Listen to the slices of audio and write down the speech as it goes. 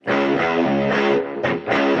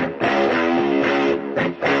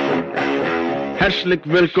Herzlich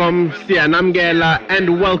willkommen, Sianamgela,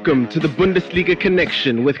 and welcome to the Bundesliga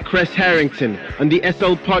Connection with Kres Harrington on the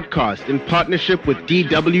SL Podcast in partnership with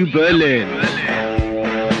DW Berlin.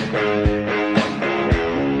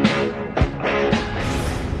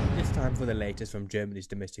 It's time for the latest from Germany's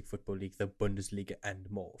domestic football league, the Bundesliga, and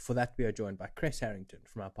more. For that, we are joined by Kres Harrington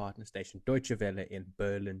from our partner station Deutsche Welle in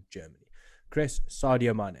Berlin, Germany. Kres,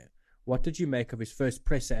 Sadio Mane, what did you make of his first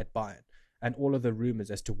presser at Bayern and all of the rumours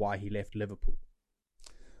as to why he left Liverpool?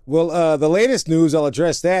 Well, the latest news, I'll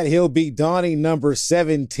address that. He'll be donning number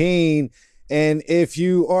 17. And if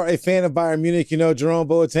you are a fan of Bayern Munich, you know Jerome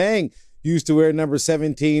Boateng used to wear number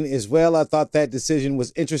 17 as well. I thought that decision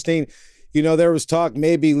was interesting. You know, there was talk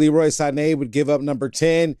maybe Leroy Sané would give up number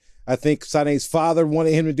 10. I think Sané's father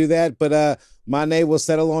wanted him to do that, but Mane will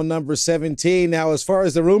settle on number 17. Now, as far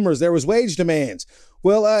as the rumors, there was wage demands.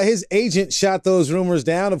 Well, his agent shot those rumors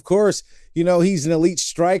down. Of course, you know, he's an elite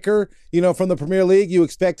striker, you know, from the Premier League. You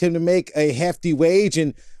expect him to make a hefty wage,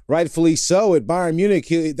 and rightfully so. At Bayern Munich,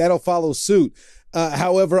 that'll follow suit.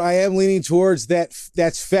 However, I am leaning towards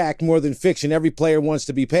that's fact more than fiction. Every player wants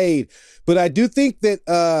to be paid. But I do think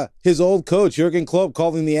that his old coach, Jurgen Klopp,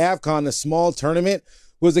 calling the AFCON a small tournament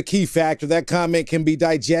was a key factor. That comment can be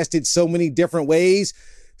digested so many different ways.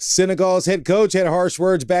 Senegal's head coach had harsh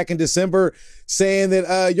words back in December saying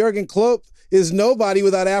that Jurgen Klopp is nobody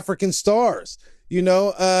without African stars. You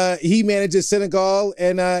know, he manages Senegal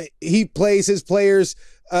and he plays his players.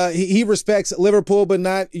 He respects Liverpool, but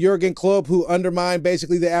not Jurgen Klopp, who undermined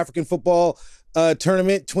basically the African football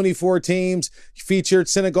tournament. 24 teams featured.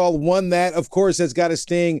 Senegal won that. Of course, that's got to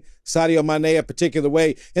sting Sadio Mane a particular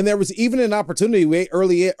way. And there was even an opportunity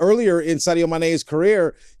earlier in Sadio Mane's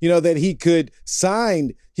career, you know, that he could be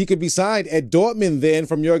signed at Dortmund then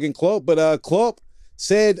from Jurgen Klopp. But Klopp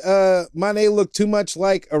said Mane looked too much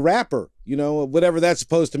like a rapper, you know, whatever that's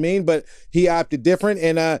supposed to mean, but he opted different,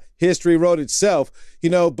 and history wrote itself, you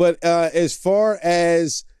know. But as far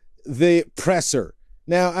as the presser,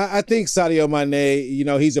 now I think Sadio Mane, you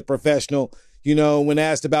know, he's a professional. You know, when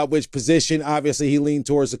asked about which position, obviously he leaned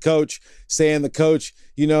towards the coach, saying the coach,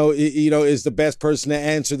 you know, is the best person to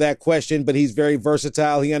answer that question. But he's very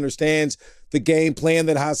versatile. He understands the game plan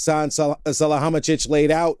that Hassan Salihamidzic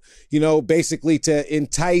laid out, you know, basically to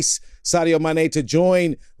entice Sadio Mane to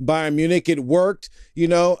join Bayern Munich. It worked, you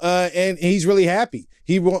know, and he's really happy.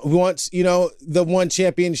 He wants, you know, the one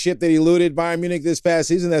championship that eluded Bayern Munich this past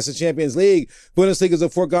season. That's the Champions League. Bundesliga is a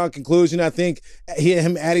foregone conclusion. I think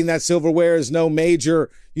him adding that silverware is no major,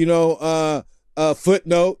 you know,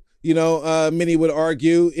 footnote. You know, many would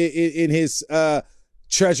argue in his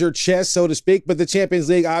treasure chest, so to speak. But the Champions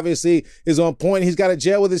League obviously is on point. He's got to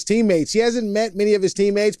gel with his teammates. He hasn't met many of his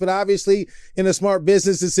teammates, but obviously in a smart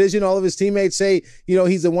business decision, all of his teammates say, you know,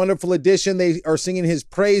 he's a wonderful addition. They are singing his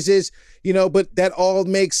praises, you know, but that all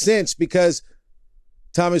makes sense because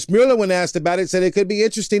Thomas Müller, when asked about it, said it could be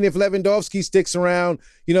interesting if Lewandowski sticks around,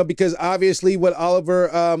 you know, because obviously what Oliver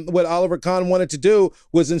Kahn wanted to do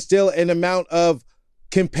was instill an amount of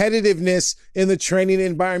competitiveness in the training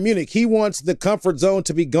in Bayern Munich. He wants the comfort zone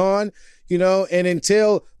to be gone, you know, and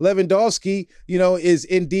until Lewandowski, you know, is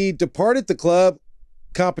indeed departed the club,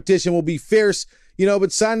 competition will be fierce, you know.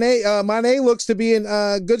 But Mane looks to be in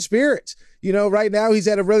good spirits. You know, right now he's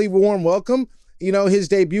had a really warm welcome. You know, his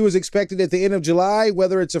debut is expected at the end of July,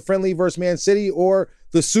 whether it's a friendly versus Man City or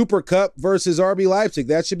the Super Cup versus RB Leipzig.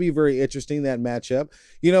 That should be very interesting, that matchup.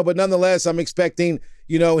 You know, but nonetheless, I'm expecting,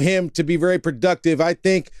 you know, him to be very productive. I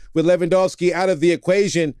think with Lewandowski out of the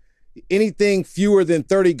equation, anything fewer than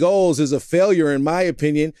 30 goals is a failure, in my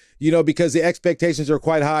opinion, you know, because the expectations are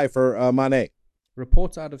quite high for Mane.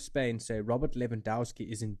 Reports out of Spain say Robert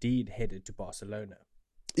Lewandowski is indeed headed to Barcelona.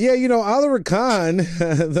 Yeah, you know, Oliver Kahn,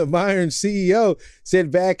 the Bayern CEO,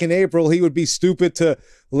 said back in April he would be stupid to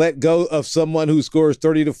let go of someone who scores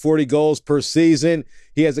 30 to 40 goals per season.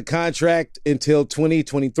 He has a contract until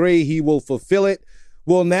 2023. He will fulfill it.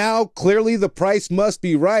 Well, now, clearly the price must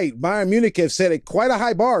be right. Bayern Munich have set quite a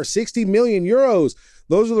high bar, 60 million euros.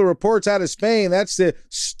 Those are the reports out of Spain. That's the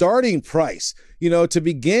starting price, you know, to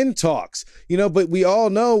begin talks, you know, but we all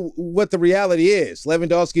know what the reality is.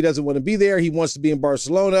 Lewandowski doesn't want to be there. He wants to be in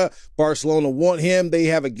Barcelona. Barcelona want him. They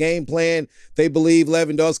have a game plan. They believe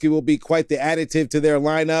Lewandowski will be quite the additive to their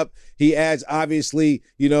lineup. He adds, obviously,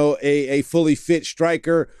 you know, a fully fit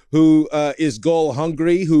striker who is goal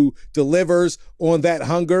hungry, who delivers on that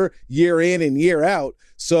hunger year in and year out.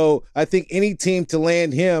 So I think any team to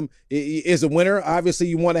land him is a winner. Obviously,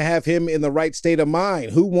 you want to have him in the right state of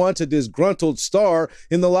mind. Who wants a disgruntled star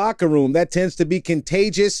in the locker room? That tends to be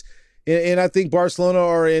contagious. And I think Barcelona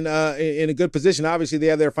are in a good position. Obviously, they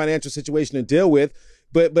have their financial situation to deal with.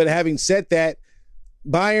 But having said that,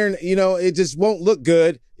 Bayern, it just won't look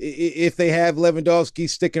good if they have Lewandowski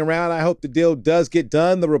sticking around. I hope the deal does get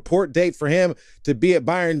done. The report date for him to be at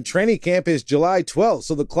Bayern training camp is July 12th,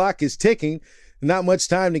 so the clock is ticking. Not much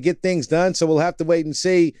time to get things done, so we'll have to wait and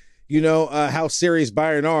see, how serious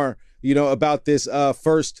Bayern are, about this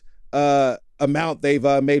first amount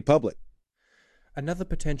they've made public. Another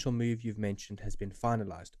potential move you've mentioned has been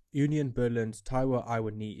finalized. Union Berlin's Taiwo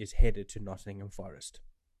Awoniyi is headed to Nottingham Forest.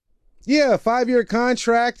 Yeah, 5-year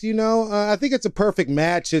contract, I think it's a perfect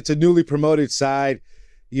match. It's a newly promoted side.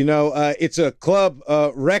 It's a club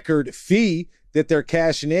record fee that they're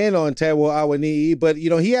cashing in on Taiwo Awoniyi, but,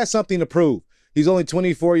 he has something to prove. He's only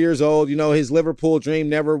 24 years old. His Liverpool dream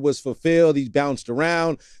never was fulfilled. He's bounced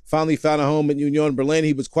around, finally found a home at Union Berlin.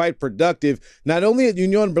 He was quite productive, not only at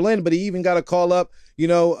Union Berlin, but he even got a call up,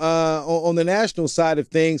 on the national side of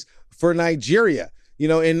things for Nigeria.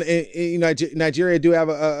 In Nigeria do have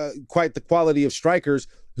quite the quality of strikers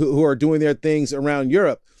who are doing their things around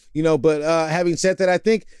Europe. But having said that, I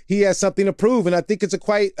think he has something to prove, and I think it's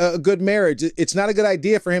quite a good marriage. It's not a good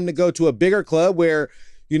idea for him to go to a bigger club where,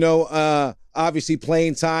 obviously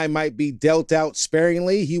playing time might be dealt out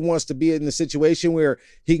sparingly. He wants to be in a situation where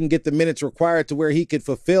he can get the minutes required to where he could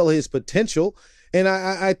fulfill his potential. And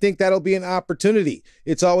I think that'll be an opportunity.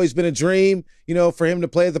 It's always been a dream, for him to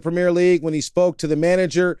play the Premier League. When he spoke to the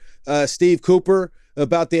manager, Steve Cooper,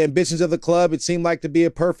 about the ambitions of the club, it seemed like to be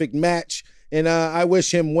a perfect match. And I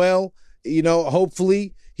wish him well.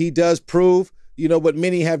 Hopefully he does prove, what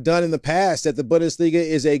many have done in the past, that the Bundesliga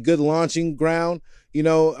is a good launching ground,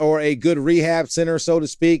 or a good rehab center, so to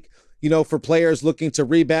speak, for players looking to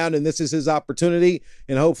rebound, and this is his opportunity,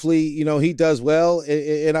 and hopefully, he does well,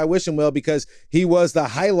 and I wish him well because he was the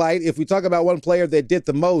highlight. If we talk about one player that did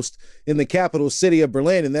the most in the capital city of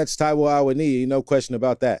Berlin, and that's Taiwo Awoniyi, no question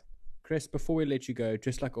about that. Chris, before we let you go,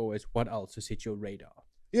 just like always, what else has hit your radar?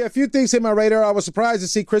 Yeah, a few things hit my radar. I was surprised to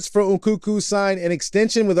see Christopher Nkunku sign an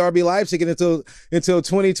extension with RB Leipzig until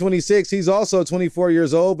 2026. He's also 24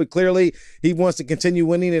 years old, but clearly he wants to continue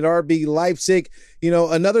winning at RB Leipzig.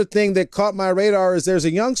 Another thing that caught my radar is there's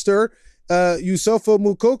a youngster, Yusufa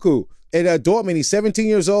Moukoko, at Dortmund. He's 17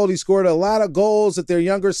 years old. He scored a lot of goals at their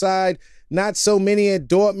younger side, not so many at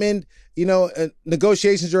Dortmund.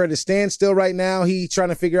 Negotiations are at a standstill right now. He's trying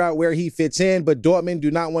to figure out where he fits in, but Dortmund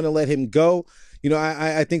do not want to let him go.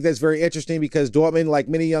 I think that's very interesting because Dortmund, like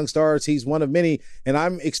many young stars, he's one of many, and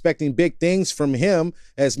I'm expecting big things from him,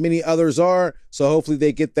 as many others are. So hopefully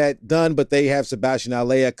they get that done. But they have Sebastian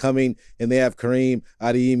Haller coming, and they have Karim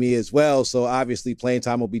Adeyemi as well. So obviously playing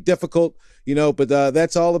time will be difficult, but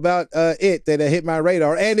that's all about it that hit my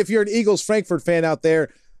radar. And if you're an Eagles Frankfurt fan out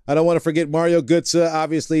there, I don't want to forget Mario Götze,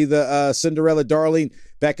 obviously the Cinderella darling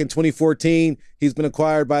back in 2014. He's been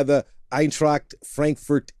acquired by the Eintracht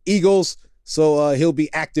Frankfurt Eagles. So he'll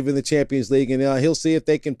be active in the Champions League, and he'll see if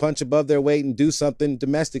they can punch above their weight and do something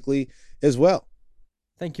domestically as well.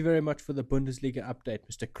 Thank you very much for the Bundesliga update,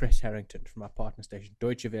 Mr. Kres Harrington, from our partner station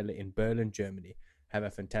Deutsche Welle in Berlin, Germany. Have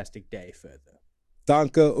a fantastic day further.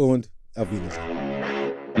 Danke und auf Wiedersehen.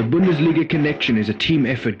 The Bundesliga Connection is a team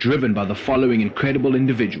effort driven by the following incredible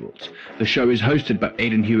individuals. The show is hosted by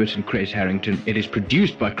Aidan Hewitt and Kres Harrington. It is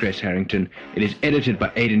produced by Kres Harrington. It is edited by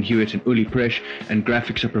Aidan Hewitt and Uli Presch, and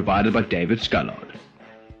graphics are provided by David Scullard.